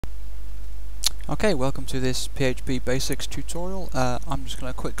Okay, welcome to this PHP basics tutorial. I'm just going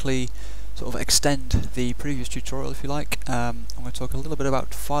to quickly sort of extend the previous tutorial if you like. I'm going to talk a little bit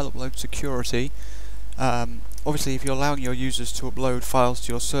about file upload security. Obviously if you're allowing your users to upload files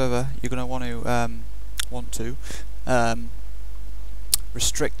to your server, you're going to want to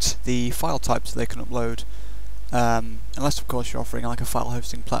restrict the file types they can upload, unless of course you're offering like a file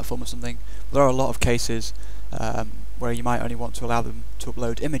hosting platform or something. There are a lot of cases where you might only want to allow them to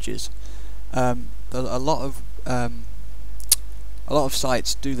upload images. A lot of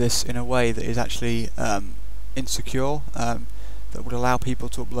sites do this in a way that is actually insecure, that would allow people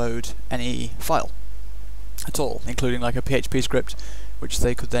to upload any file at all, including like a PHP script, which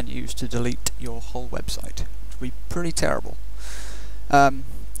they could then use to delete your whole website, which would be pretty terrible. On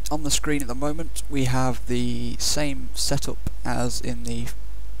the screen at the moment we have the same setup as in the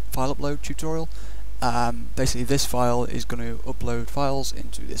file upload tutorial. Basically this file is going to upload files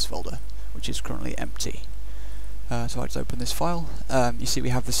into this folder, which is currently empty. So I just open this file. You see we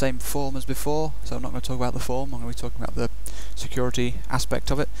have the same form as before, so I'm not going to talk about the form, I'm going to be talking about the security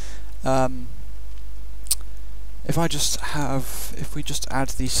aspect of it. If we just add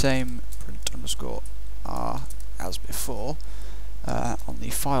the same print underscore r as before on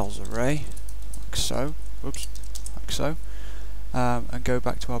the files array, like so, whoops, like so, and go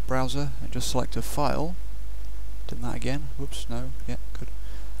back to our browser and just select a file. Done that again, whoops, no, yeah, good.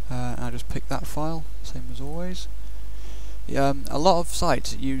 And I just pick that file, same as always. A lot of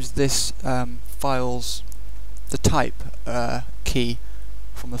sites use this files, the type key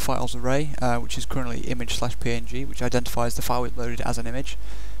from the files array, which is currently image/png, which identifies the file we uploaded as an image.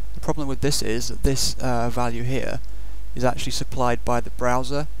 The problem with this is that this value here is actually supplied by the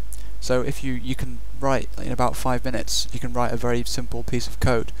browser. So if you can write, in about 5 minutes, you can write a very simple piece of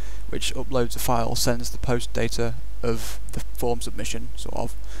code which uploads a file, sends the post data of the form submission, sort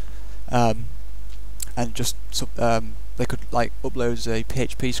of, and just they could like upload a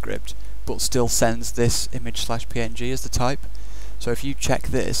PHP script, but still sends this image/png as the type. So if you check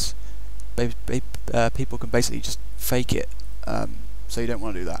this, people can basically just fake it. So you don't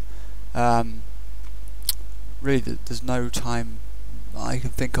want to do that. Really, there's no time I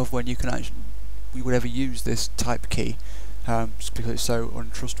can think of when we would ever use this type key, just because it's so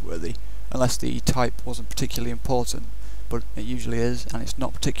untrustworthy. Unless the type wasn't particularly important, but it usually is, and it's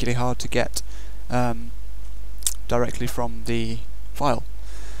not particularly hard to get directly from the file.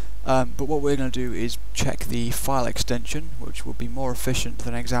 But what we're going to do is check the file extension, which will be more efficient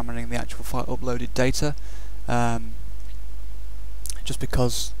than examining the actual file uploaded data, just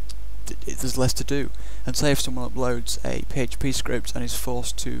because there's less to do. And say if someone uploads a PHP script and is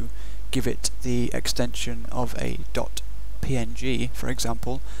forced to give it the extension of a .png, for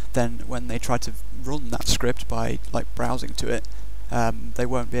example, then when they try to run that script by like browsing to it, they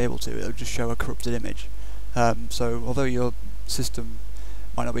won't be able to. It'll just show a corrupted image. So although your system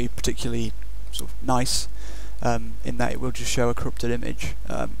might not be particularly sort of nice, in that it will just show a corrupted image,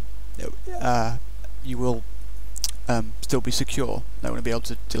 you will still be secure. No one will be able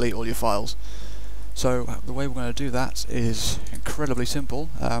to delete all your files. So the way we're going to do that is incredibly simple.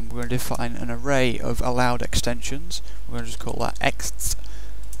 We're going to define an array of allowed extensions. We're going to just call that exts.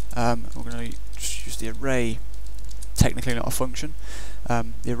 We're going to just use the array, technically not a function,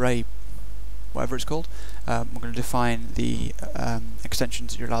 the array, whatever it's called. We're going to define the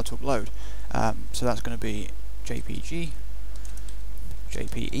extensions that you're allowed to upload. So that's going to be JPG,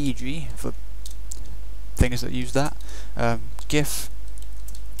 JPEG for things that use that, GIF,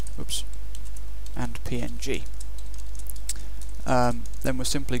 oops, and PNG. Then we're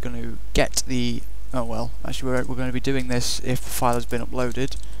simply going to get the, actually we're going to be doing this if the file has been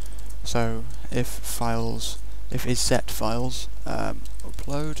uploaded. So if isset files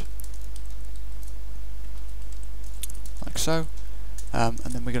upload, like so, and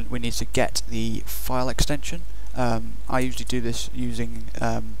then we need to get the file extension. I usually do this using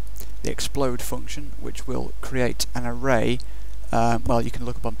the explode function, which will create an array. Well, you can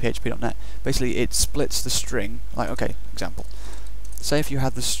look up on php.net. Basically it splits the string, like, okay, example, say if you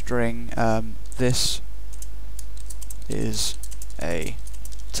had the string this is a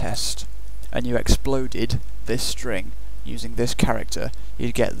test, and you exploded this string using this character,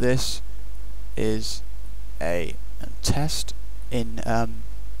 you'd get this is a test in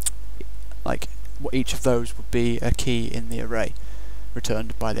like what each of those would be a key in the array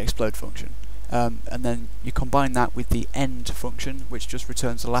returned by the explode function. And then you combine that with the end function, which just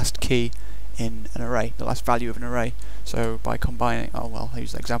returns the last key in an array, the last value of an array. So by combining, I'll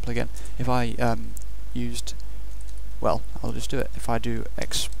use the example again. If I I'll just do it. If I do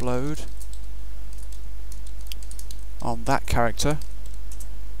explode on that character,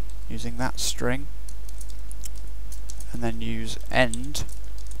 using that string, and then use end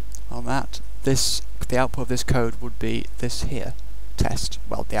on that. The output of this code would be this here, test.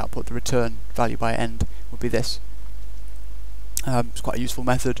 Well, the output, the return value by end would be this. It's quite a useful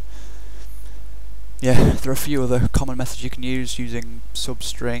method. Yeah, there are a few other common methods you can use using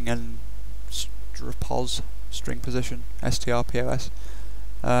substring and strpos, string position, strpos.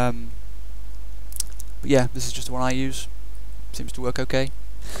 But yeah, this is just the one I use. Seems to work okay.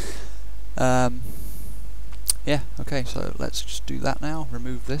 Yeah, okay, so let's just do that now.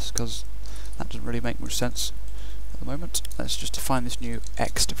 Remove this because that doesn't really make much sense at the moment. Let's just define this new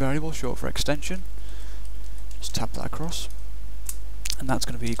ext variable, short for extension. Just tab that across. And that's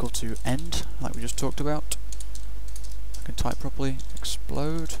going to be equal to end, like we just talked about. I can type properly,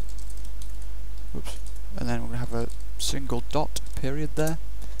 explode. Oops. And then we're going to have a single dot period there.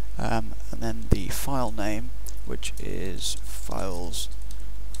 And then the file name, which is files,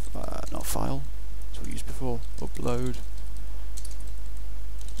 not file, that's what we used before, upload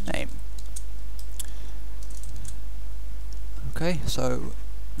name. Okay, so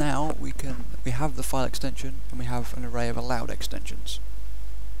now we have the file extension and we have an array of allowed extensions.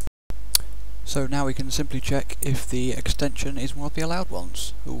 So now we can simply check if the extension is one of the allowed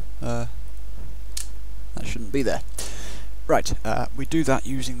ones. Ooh, that shouldn't be there. Right, we do that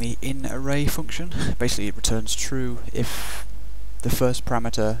using the inArray function. Basically it returns true if the first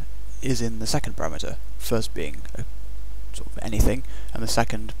parameter is in the second parameter, first being a sort of anything, and the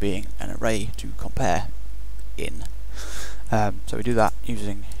second being an array to compare in. So we do that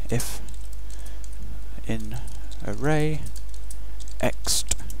using if in array exts.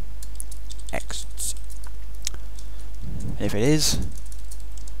 If it is,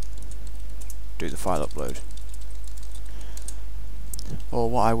 do the file upload. Or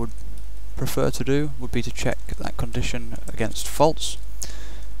what I would prefer to do would be to check that condition against false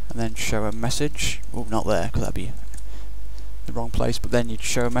and then show a message. Oh, not there, because that'd be the wrong place, but then you'd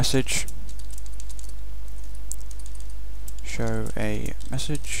show a message. Show a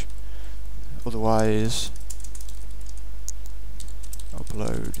message, otherwise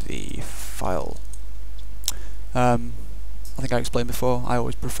upload the file. I think I explained before, I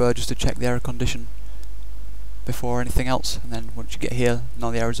always prefer just to check the error condition before anything else, and then once you get here, none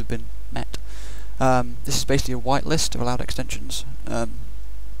of the errors have been met. This is basically a whitelist of allowed extensions.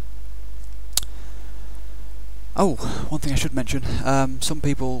 Oh, one thing I should mention, some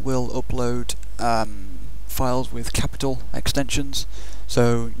people will upload files with capital extensions,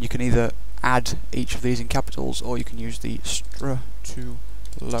 so you can either add each of these in capitals or you can use the str to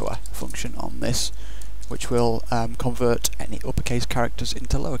lower function on this, which will convert any uppercase characters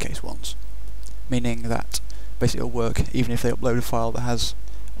into lowercase ones, meaning that basically it'll work even if they upload a file that has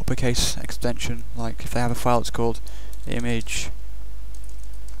uppercase extension. Like if they have a file that's called image,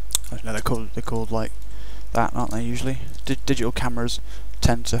 I don't know, they're called like that, aren't they usually? Digital cameras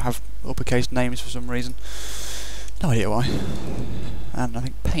tend to have uppercase names for some reason. No idea why. And I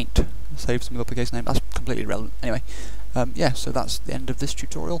think paint saves them with uppercase name. That's completely irrelevant. Anyway, yeah, so that's the end of this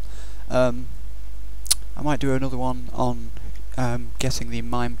tutorial. I might do another one on guessing the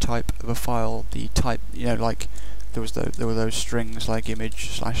MIME type of a file, the type, you know, like there were those strings like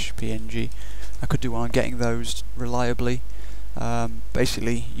image/png. I could do one on getting those reliably.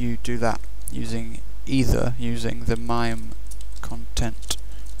 Basically, you do that using the MIME content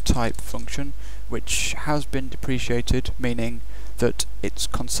type function, which has been depreciated, meaning that it's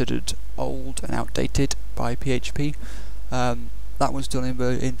considered old and outdated by PHP. That was done in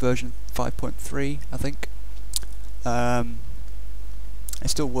version 5.3, I think. It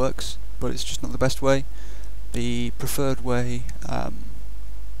still works, but it's just not the best way. The preferred way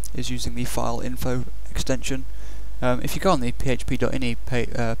is using the file info extension. If you go on the php.net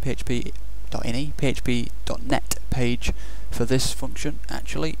page for this function,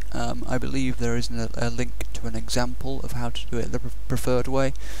 actually, I believe there is a link to an example of how to do it the preferred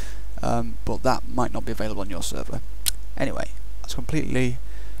way, but that might not be available on your server. Anyway, that's completely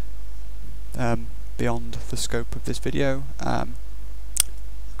beyond the scope of this video.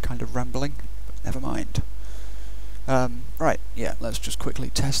 Kind of rambling, but never mind. Right, yeah, let's just quickly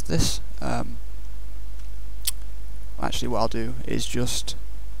test this. Actually, what I'll do is just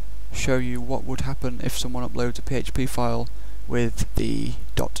show you what would happen if someone uploads a PHP file with the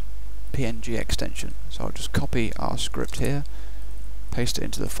 .png extension. So I'll just copy our script here, paste it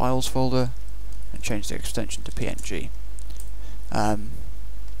into the files folder, and change the extension to PNG.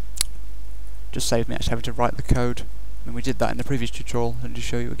 Just saved me actually having to write the code. I mean, we did that in the previous tutorial, and just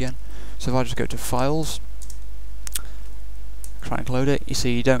show you again. So if I just go to files, try and load it, you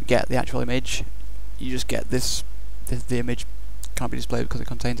see you don't get the actual image, you just get this, the image can't be displayed because it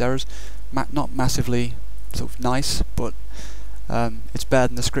contains errors. Not massively sort of nice, but it's better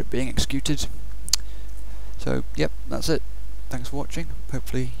than the script being executed. So yep, that's it. Thanks for watching.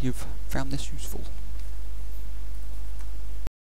 Hopefully you've found this useful.